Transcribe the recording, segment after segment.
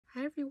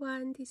Hi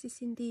everyone, this is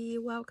Cindy.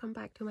 Welcome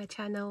back to my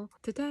channel.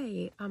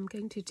 Today I'm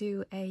going to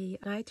do a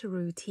night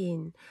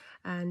routine,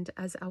 and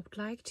as I would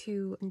like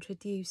to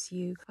introduce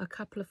you a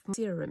couple of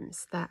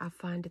serums that I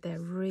find they're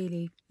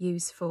really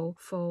useful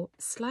for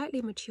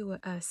slightly mature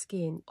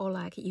skin, or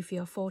like if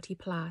you're 40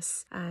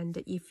 plus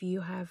and if you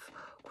have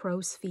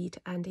crow's feet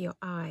under your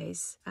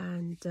eyes.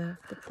 And the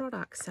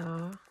products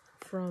are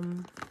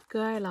from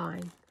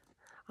Guerlain.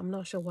 I'm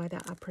not sure whether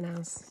I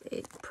pronounce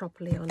it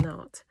properly or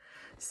not.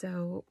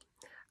 So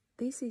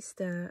this is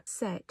the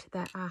set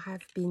that I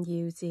have been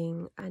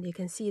using, and you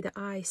can see the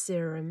eye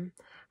serum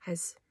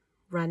has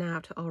run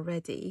out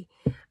already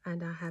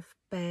and I have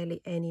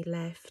barely any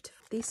left.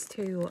 These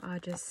two are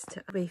just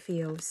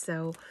refills,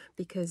 so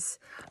because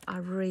I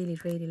really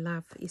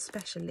love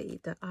especially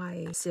the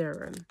eye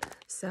serum,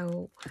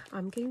 so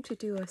I'm going to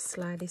do a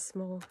slightly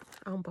small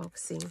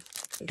unboxing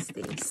is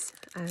this,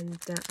 and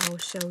I'll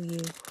show you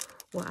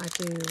what I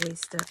do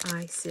with the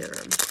eye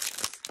serum.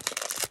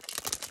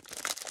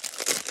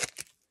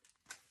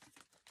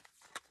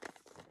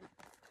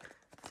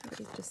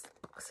 So it just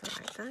looks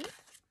like that,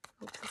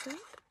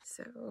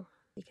 so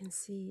you can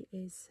see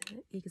is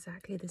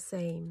exactly the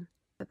same,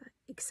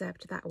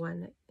 except that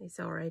one is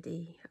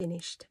already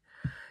finished.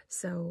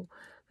 So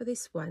for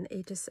this one,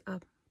 it is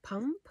a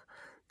pump.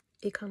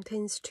 It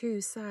contains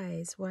two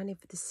sides, one is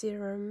the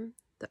serum,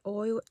 the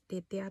oil,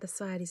 the other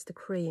side is the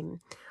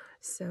cream.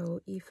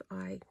 So if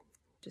I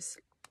just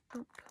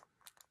pump,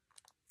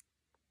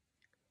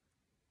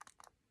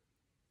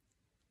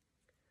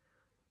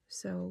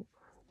 so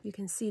you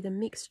can see the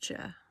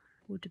mixture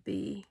would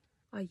be,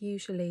 I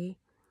usually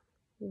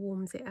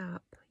warms it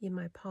up in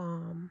my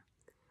palm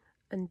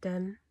and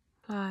then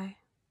apply.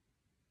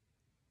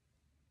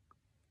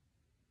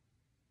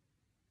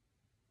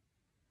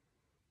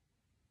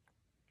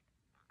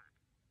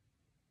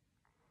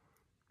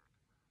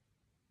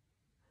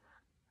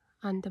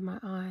 Under my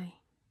eye,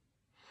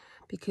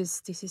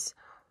 because this is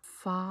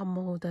far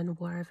more than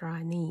whatever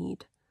I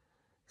need.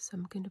 So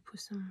I'm going to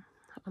put some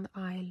on the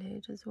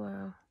eyelid as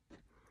well.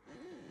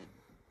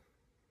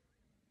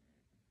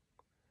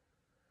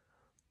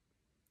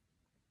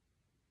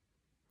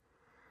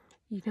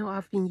 You know,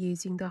 I've been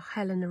using the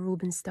Helena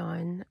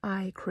Rubinstein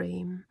eye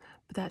cream,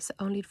 but that's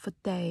only for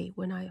day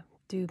when I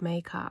do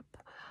makeup.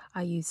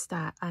 I use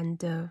that,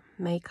 and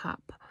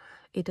makeup,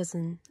 it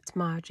doesn't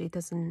smudge, it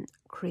doesn't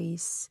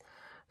crease.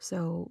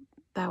 So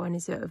that one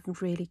is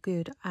really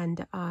good, and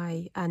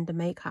the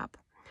makeup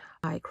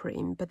eye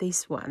cream. But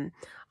this one,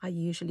 I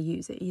usually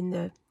use it in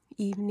the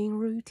evening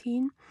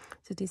routine.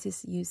 So this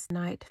is used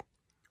night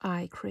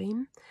eye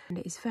cream, and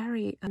it's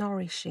very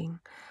nourishing.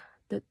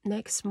 The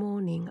next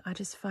morning, I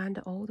just find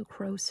all the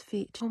crow's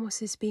feet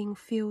almost is being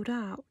filled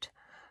out.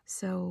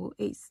 So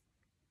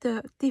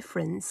the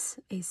difference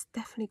is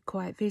definitely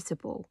quite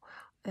visible.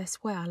 That's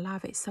why I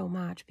love it so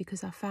much,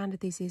 because I found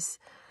this is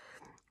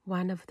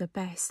one of the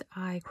best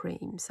eye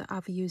creams.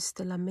 I've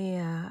used La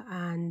Mer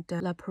and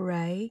La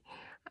Prairie,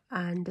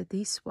 and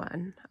this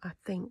one I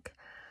think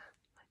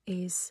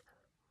is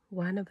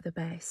one of the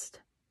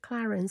best.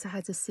 Clarins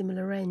has a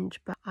similar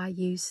range, but I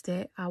used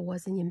it, I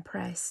wasn't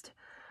impressed.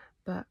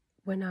 But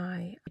when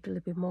I did a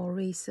little bit more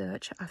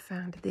research, I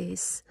found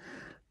this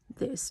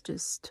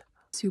just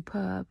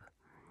superb.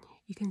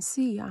 You can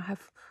see I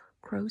have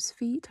crow's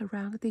feet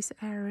around this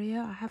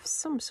area. I have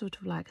some sort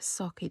of like a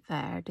socket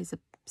there. There's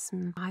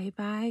some eye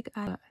bag.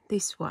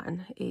 This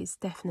one is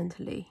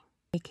definitely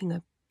making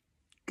a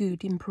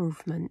good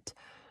improvement.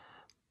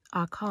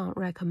 I can't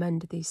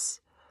recommend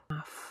this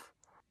enough.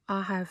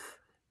 I have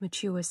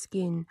mature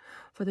skin.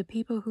 For the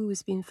people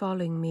who's been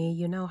following me,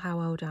 you know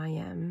how old I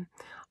am.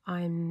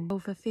 I'm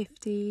over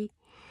 50,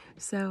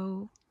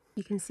 so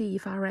you can see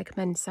if I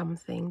recommend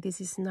something,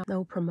 this is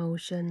no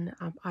promotion.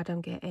 I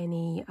don't get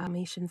any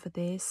commission for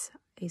this.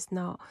 It's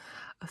not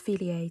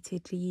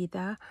affiliated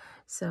either,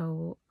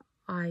 so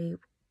I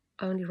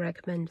only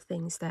recommend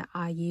things that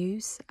I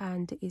use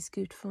and is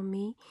good for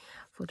me.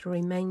 For the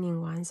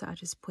remaining ones, I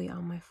just put it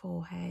on my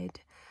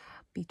forehead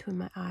between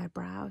my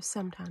eyebrows.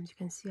 Sometimes you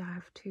can see I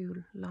have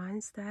two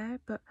lines there,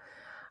 but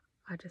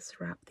I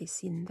just wrap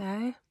this in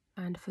there,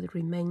 and for the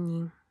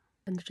remaining,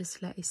 and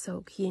just let it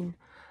soak in.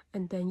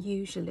 And then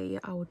usually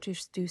I will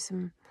just do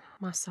some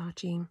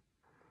massaging,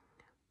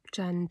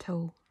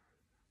 gentle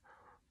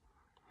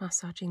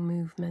massaging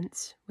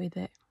movements with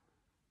it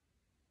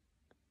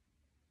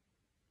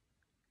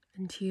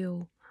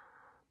until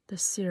the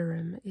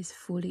serum is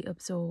fully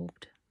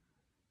absorbed.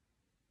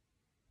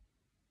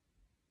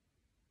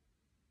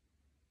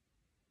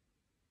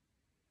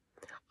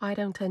 I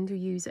don't tend to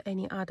use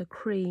any other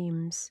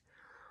creams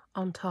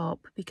on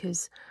top,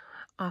 because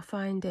I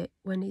find it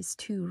when it's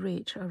too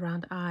rich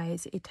around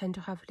eyes, it tend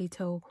to have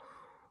little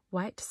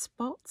white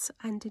spots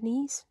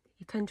underneath.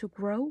 It tend to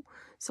grow,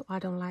 so I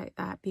don't like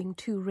that. Being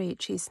too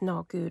rich is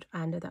not good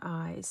under the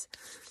eyes.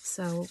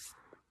 So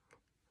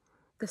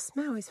the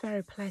smell is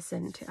very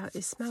pleasant.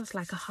 It smells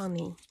like a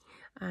honey,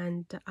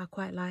 and I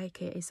quite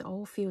like it. It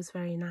all feels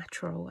very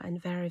natural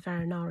and very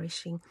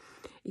nourishing.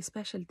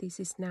 Especially this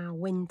is now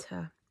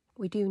winter.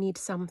 we do need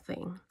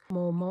something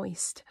more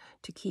moist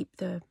to keep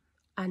the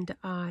under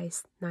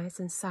eyes nice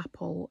and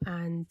supple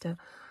and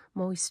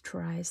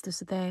moisturized,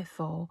 so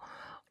therefore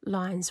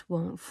lines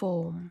won't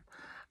form.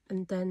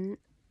 And then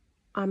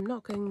I'm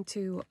not going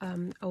to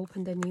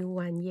open the new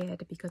one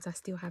yet because I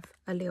still have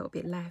a little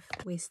bit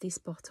left with this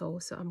bottle,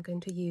 so I'm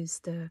going to use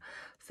the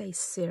face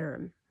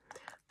serum.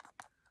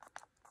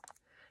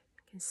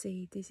 You can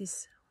see this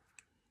is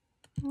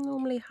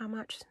normally how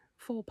much,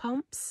 4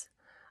 pumps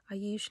I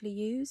usually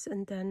use,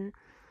 and then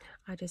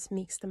I just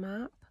mix them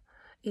up.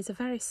 It's a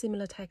very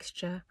similar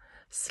texture,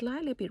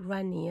 slightly a bit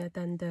runnier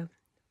than the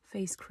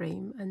face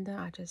cream, and then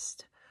I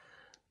just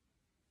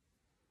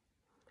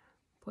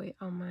put it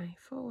on my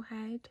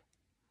forehead.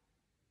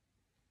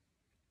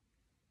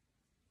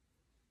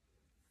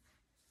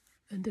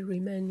 And the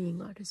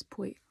remaining I just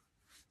put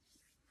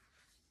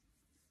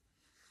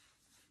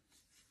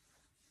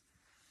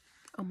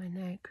on my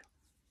neck.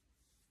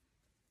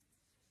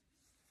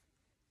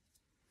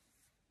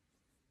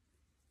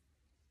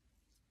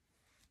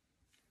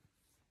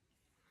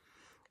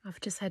 I've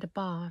just had a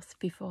bath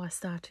before I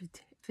started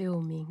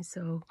filming,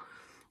 so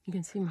you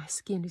can see my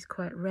skin is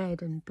quite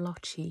red and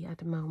blotchy at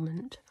the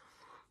moment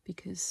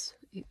because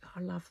I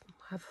love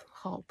have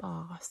hot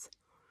baths.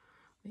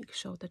 Make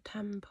sure the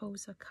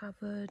temples are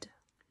covered.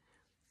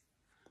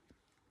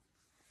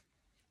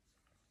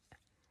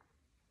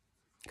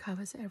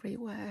 Covers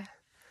everywhere.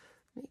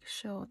 Make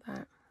sure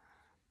that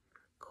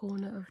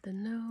corner of the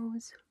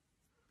nose.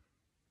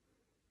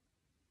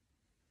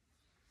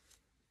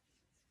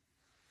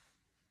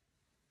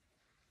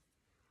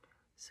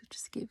 So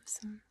just give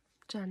some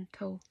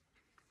gentle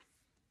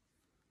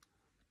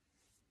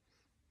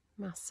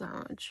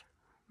massage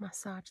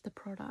the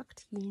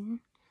product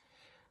in,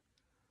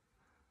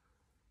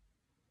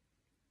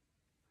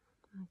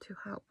 and to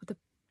help the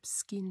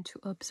skin to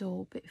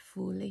absorb it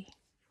fully.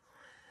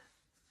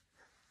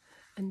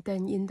 And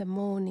then in the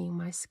morning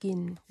my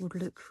skin would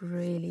look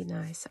really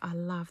nice. I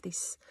love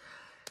this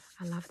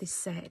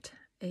set.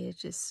 It's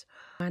just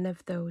one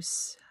of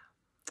those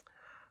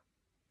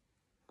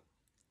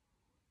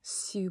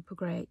super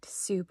great,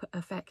 super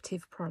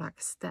effective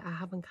products that I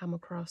haven't come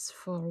across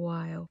for a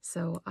while,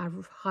 so I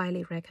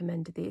highly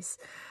recommend this.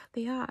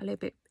 They are a little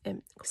bit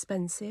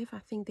expensive. I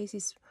think this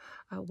is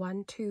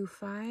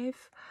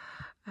 125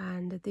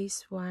 and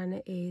this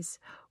one is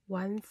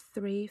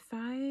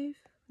 135,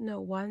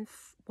 no,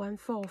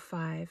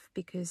 145,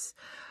 because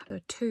the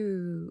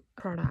 2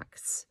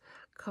 products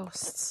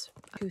costs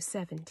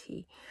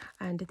 270,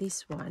 and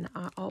this one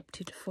I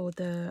opted for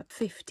the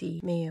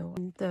 50 ml,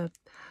 and the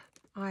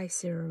eye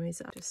serum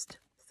is just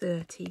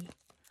 30,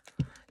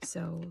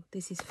 so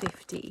this is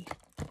 50,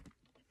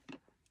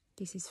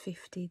 this is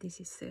 50, this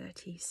is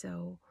 30,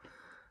 so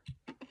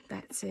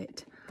that's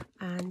it.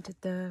 And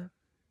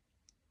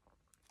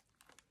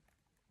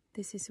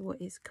this is what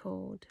it's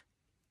called.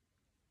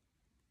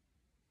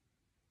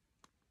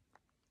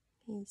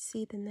 Can you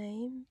see the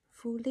name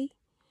fully?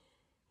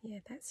 Yeah,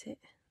 that's it.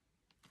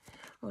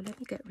 Oh, let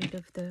me get rid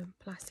of the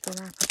plastic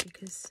wrapper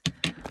because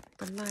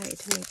the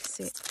light makes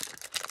it,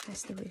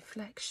 has the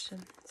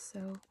reflection.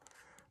 So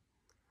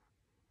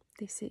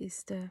this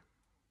is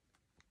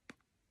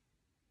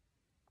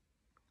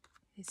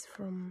it's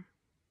from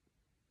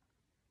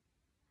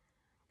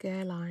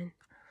Guerlain,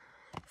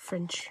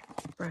 French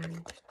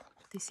brand.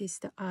 This is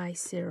the eye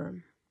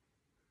serum.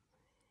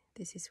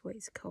 This is what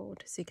it's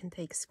called. So you can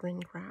take a screen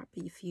grab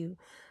if you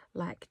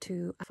like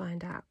to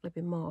find out a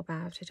little bit more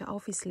about it.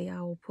 Obviously I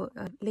will put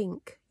a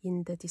link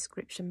in the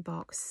description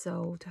box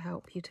so to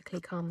help you to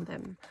click on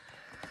them.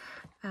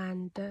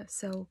 And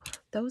so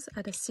those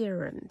are the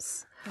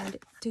serums. And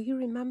do you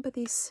remember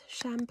this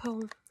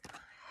Shampo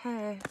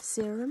Hair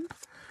serum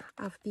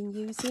I've been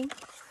using?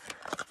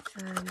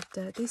 And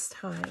this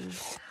time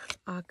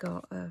I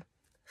got a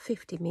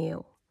 50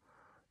 ml.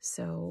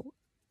 So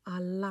I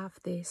love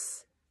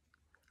this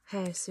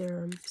hair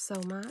serum so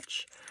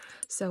much.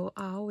 So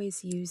I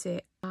always use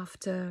it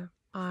after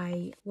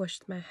I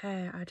washed my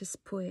hair. I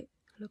just put it,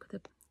 look at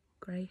the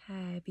grey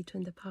hair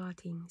between the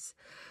partings.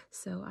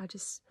 So I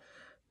just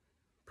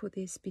put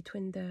this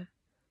between the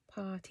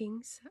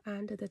partings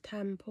and the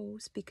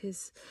temples,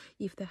 because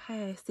if the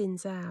hair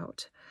thins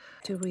out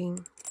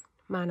during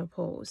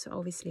menopause,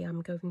 obviously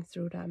I'm going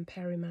through that, I'm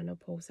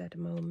perimenopause at the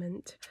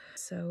moment,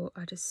 so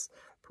I just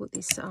put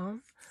this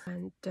on.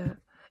 And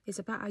it's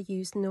about, I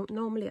use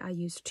normally I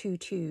use 2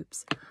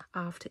 tubes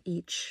after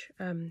each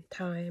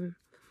time,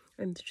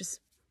 and just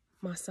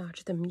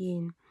massage them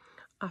in.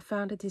 I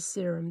found that this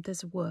serum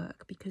does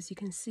work because you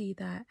can see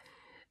that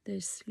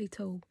there's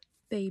little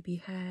baby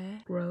hair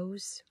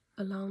grows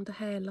along the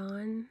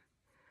hairline.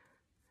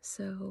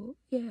 So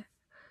yeah,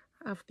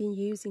 I've been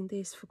using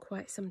this for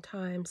quite some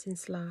time,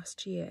 since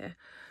last year,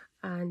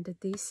 and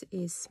this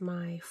is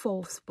my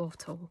 4th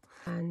bottle.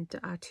 And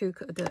I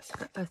took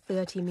a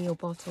 30 ml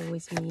bottle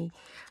with me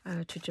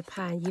to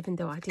Japan, even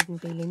though I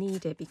didn't really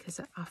need it, because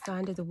I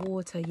found that the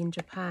water in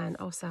Japan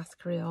or South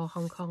Korea or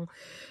Hong Kong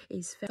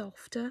is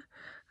softer,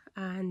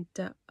 and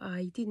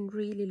I didn't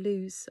really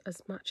lose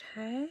as much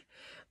hair.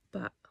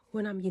 But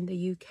when I'm in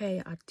the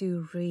UK, I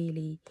do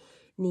really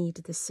need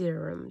the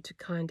serum to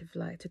kind of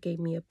like to give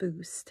me a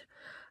boost.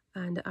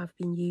 And I've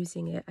been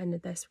using it, and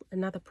there's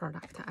another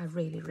product that I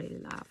really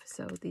love.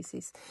 So this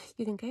is,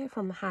 you can get it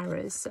from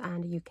Harris,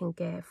 and you can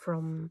get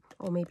from,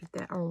 or maybe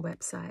their own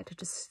website,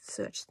 just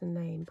search the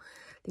name.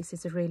 This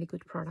is a really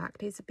good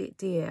product. It's a bit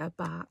dear,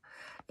 but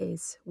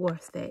it's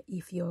worth it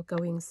if you're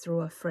going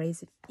through a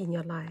phase in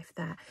your life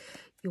that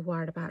you're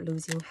worried about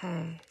losing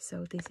hair.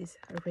 So this is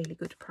a really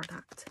good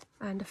product.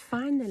 And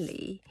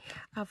finally,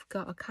 I've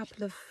got a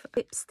couple of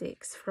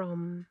lipsticks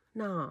from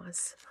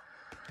NARS.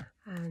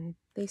 And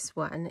this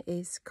one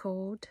is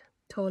called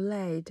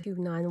Tolade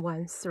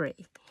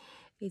 2913.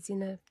 It's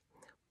in a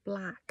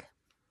black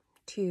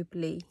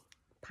tubely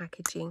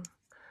packaging,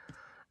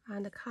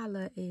 and the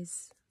color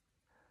is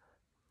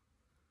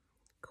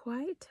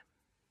quite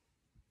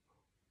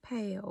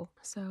pale.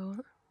 So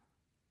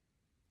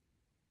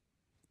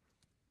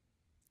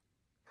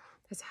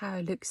that's how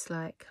it looks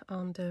like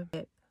on the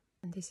lip,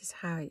 and this is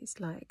how it's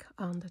like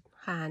on the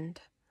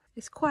hand.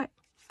 It's quite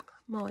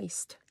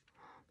moist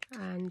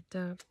and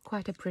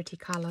quite a pretty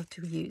color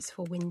to use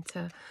for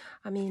winter.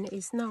 I mean,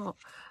 it's not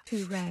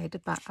too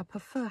red, but I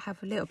prefer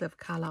have a little bit of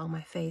color on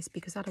my face,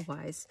 because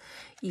otherwise,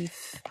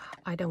 if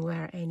I don't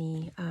wear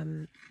any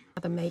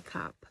other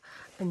makeup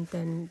and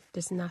then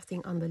there's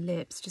nothing on the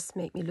lips, just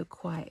make me look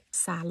quite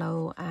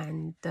sallow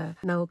and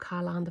no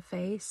color on the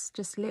face.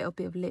 Just a little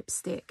bit of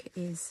lipstick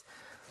is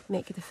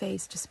make the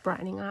face just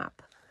brightening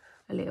up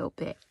a little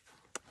bit.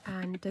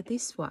 And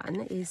this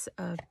one is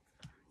you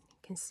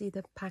can see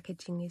the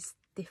packaging is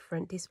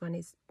different. This one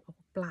is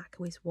black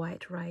with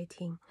white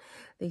writing.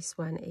 This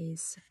one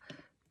is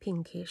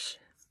pinkish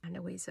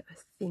and with a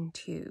thin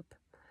tube.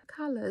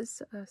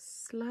 Colors are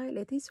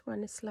slightly, this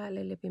one is slightly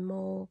a little bit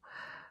more,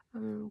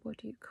 what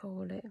do you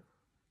call it?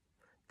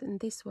 Then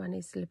this one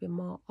is a little bit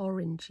more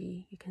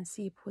orangey. You can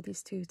see, put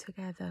these two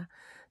together.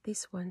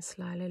 This one's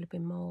slightly a little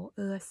bit more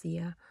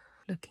earthier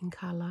looking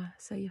color.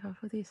 So if I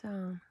put this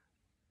on,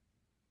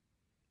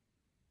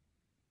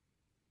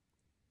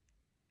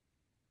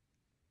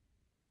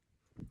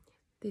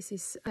 this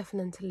is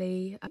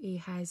definitely, it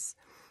has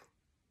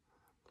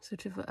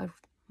sort of a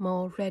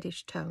more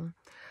reddish tone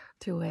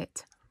to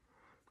it.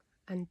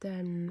 And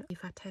then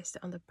if I test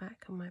it on the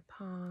back of my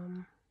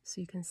palm, so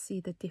you can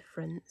see the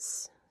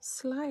difference,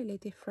 slightly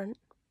different.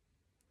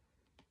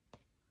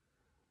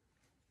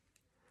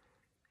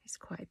 It's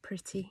quite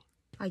pretty.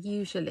 I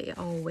usually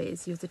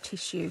always use a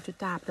tissue to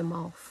dab them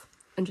off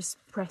and just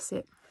press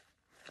it.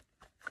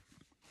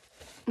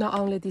 Not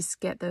only this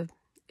get the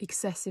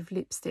excessive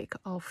lipstick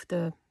off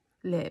the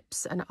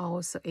lips, and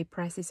also it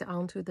presses it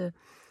onto the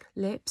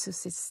lips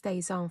so it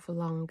stays on for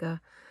longer.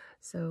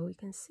 So you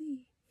can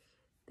see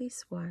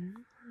this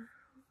one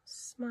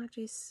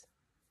smudges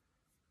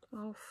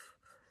off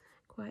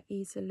quite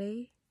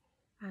easily,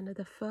 and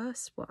the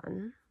first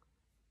one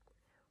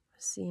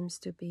seems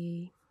to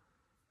be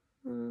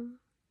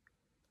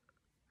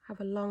have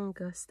a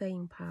longer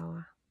staying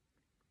power,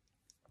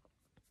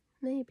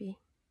 maybe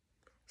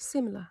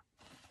similar.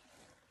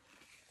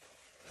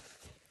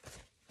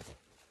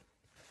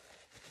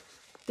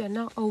 They're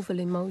not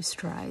overly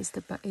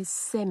moisturized, but it's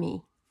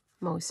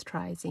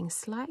semi-moisturizing,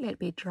 slightly a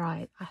bit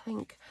dry. I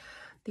think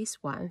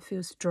this one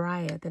feels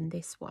drier than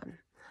this one,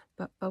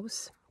 but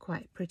both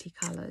quite pretty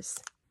colors.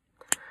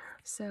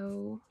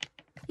 So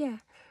yeah,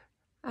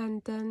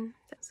 and then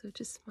so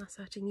just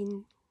massaging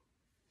in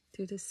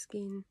to the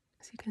skin.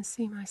 As you can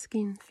see, my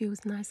skin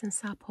feels nice and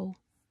supple.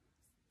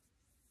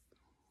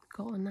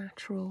 Got a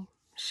natural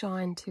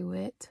shine to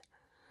it.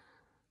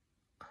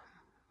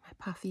 My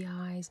puffy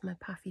eyes, my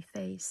puffy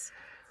face.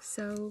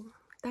 So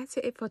that's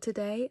it for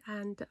today,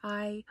 and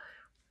I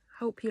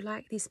hope you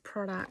like these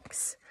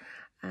products,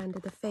 and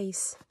the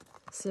face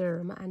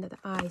serum and the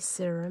eye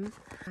serum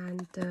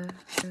and the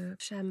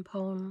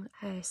Shampo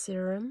Hair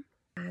serum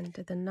and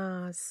the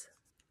NARS.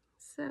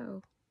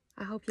 So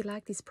I hope you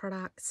like these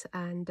products,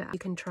 and you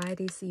can try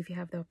this if you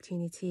have the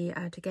opportunity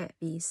to get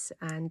these,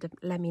 and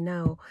let me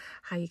know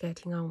how you're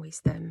getting on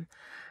with them.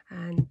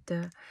 And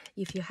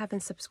if you haven't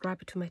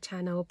subscribed to my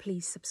channel,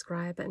 please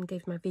subscribe and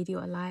give my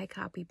video a like.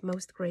 I'll be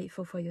most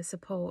grateful for your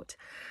support,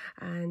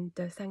 and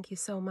thank you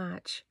so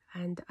much,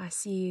 and I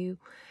see you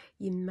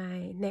in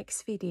my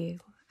next video,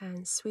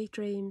 and sweet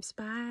dreams.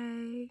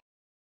 Bye.